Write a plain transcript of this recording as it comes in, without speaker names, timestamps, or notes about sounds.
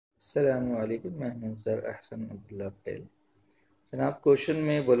अस्सलामुअलैकुम, मैं हूं सर अहसन अब्दुल्ला पटेल। जनाब, क्वेश्चन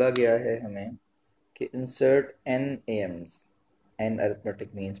में बोला गया है हमें कि insert N AIIMS N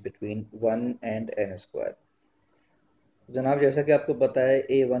arithmetic means between 1 and n²। जनाब, जैसा कि आपको पता है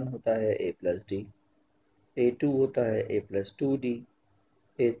A1 होता है a+d, A2 होता है a+2d,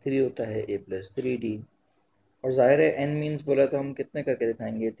 A3 होता है a+3d। और ज़ाहिर है एन मीन्स बोला तो हम कितने करके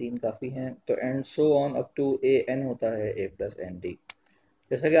दिखाएंगे, 3 काफ़ी हैं, तो and so on up to an होता है a+nd।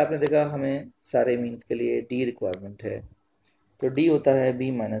 जैसा कि आपने देखा हमें सारे मीन्स के लिए डी रिक्वायरमेंट है, तो डी होता है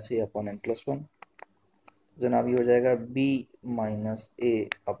b-a/n+1। जनाब ये हो जाएगा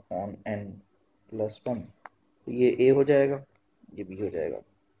b-a/n+1, तो ये a हो जाएगा, ये b हो जाएगा।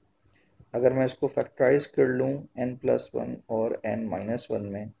 अगर मैं इसको फैक्टराइज कर लूँ n+1 और n-1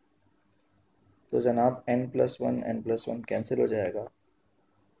 में, तो जनाब n+1 कैंसिल हो जाएगा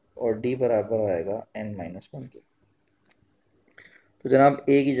और d बराबर आएगा n-1 के। तो जनाब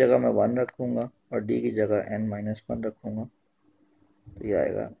a की जगह मैं 1 रखूँगा और d की जगह n-1 रखूँगा, तो ये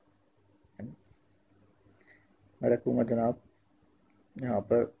आएगा मैं रखूँगा जनाब यहाँ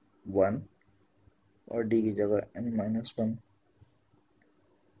पर 1 और d की जगह n-1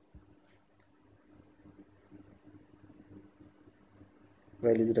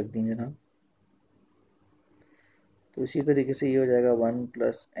 वैल्यूज रख दी जनाब। तो इसी तरीके से ये हो जाएगा 1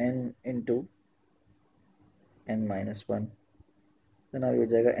 + n इंटू n-1। जनाब ये हो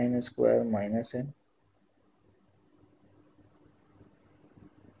जाएगा n² -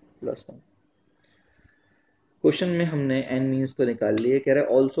 n+1। क्वेश्चन में हमने n मीन्स तो निकाल लिए, कह रहा है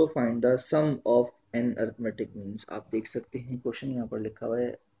also find the some of n arithmetic means. आप देख सकते हैं क्वेश्चन यहाँ पर लिखा हुआ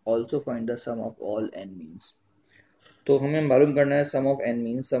है also find the some of all n means. तो हमें मालूम करना है सम of n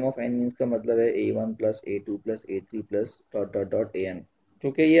means. Some of n means का मतलब है a1 + a2 + a3 + ... an।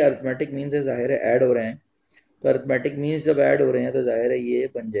 क्योंकि ये अरिथमेटिक मीन्स है, ज़ाहिर है ऐड हो रहे हैं, तो अरिथमेटिक मीन्स जब ऐड हो रहे हैं तो ज़ाहिर है ये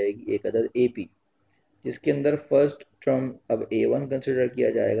बन जाएगी एक अदद AP, जिसके अंदर फर्स्ट टर्म अब A1 कंसिडर किया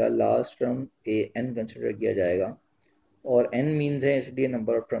जाएगा, लास्ट टर्म AN कंसिडर किया जाएगा, और n मीन्स है इसलिए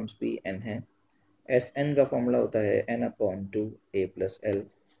नंबर ऑफ टर्म्स भी n है। Sn का फॉर्मूला होता है n/2 a + l।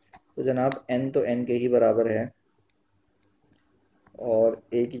 तो जनाब n तो n के ही बराबर है और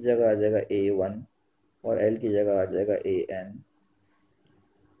a की जगह आ जाएगा A1 और l की जगह आ जाएगा AN।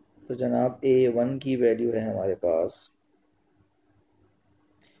 तो जनाब A1 की वैल्यू है हमारे पास,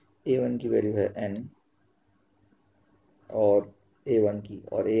 A1 की वैल्यू है n और A1 की,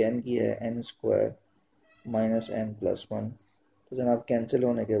 और AN की है n² - n+1। तो जनाब कैंसिल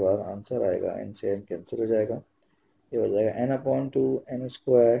होने के बाद आंसर आएगा, n से n कैंसिल हो जाएगा, ये हो जाएगा n/2 n²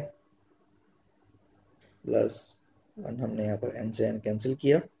 +1। हमने यहाँ पर n से n कैंसिल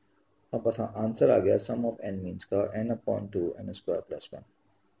किया, हमारे पास आंसर आ गया सम ऑफ n मीन्स का n/2 n² + 1।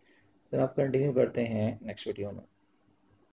 जनाब कंटिन्यू करते हैं नेक्स्ट वीडियो में।